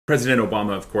President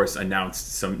Obama, of course,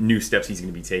 announced some new steps he's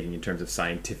going to be taking in terms of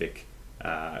scientific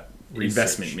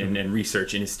investment and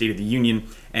research in his State of the Union.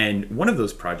 And one of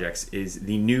those projects is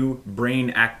the new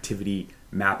brain activity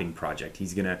mapping project.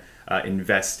 He's going to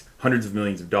invest hundreds of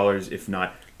millions of dollars, if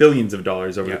not billions of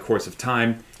dollars over the course of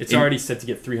time. It's already set to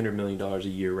get $300 million a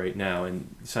year right now,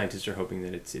 and scientists are hoping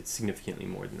that it's significantly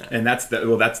more than that. And that's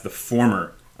the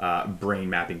former brain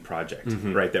mapping project,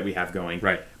 right, that we have going.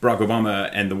 Right. Barack Obama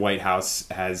and the White House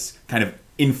has kind of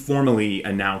informally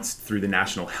announced through the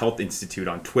National Health Institute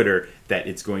on Twitter that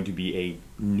it's going to be a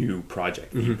new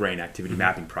project, the brain activity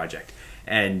mapping project.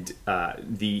 And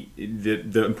the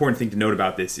important thing to note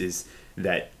about this is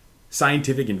that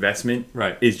scientific investment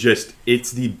is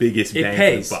it's the biggest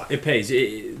bang for the buck. It pays.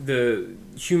 The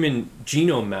Human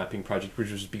Genome Mapping Project,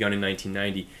 which was begun in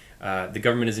 1990, the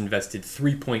government has invested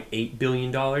 $3.8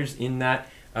 billion in that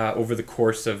over the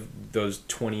course of those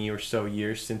 20 or so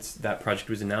years since that project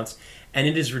was announced. And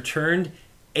it has returned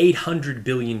 $800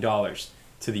 billion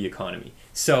to the economy.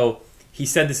 So he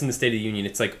said this in the State of the Union.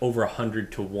 It's like over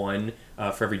 100 to 1.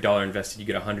 For every dollar invested, you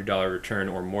get a $100 return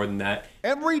or more than that.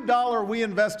 Every dollar we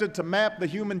invested to map the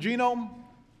human genome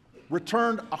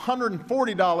returned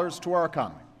 $140 to our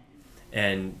economy.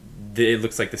 And it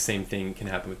looks like the same thing can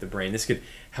happen with the brain. This could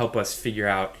help us figure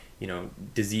out,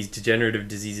 degenerative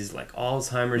diseases like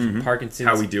Alzheimer's and Parkinson's.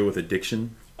 How we deal with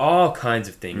addiction. All kinds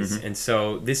of things. And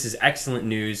so this is excellent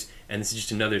news, and this is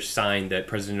just another sign that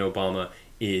President Obama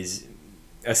is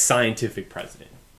a scientific president.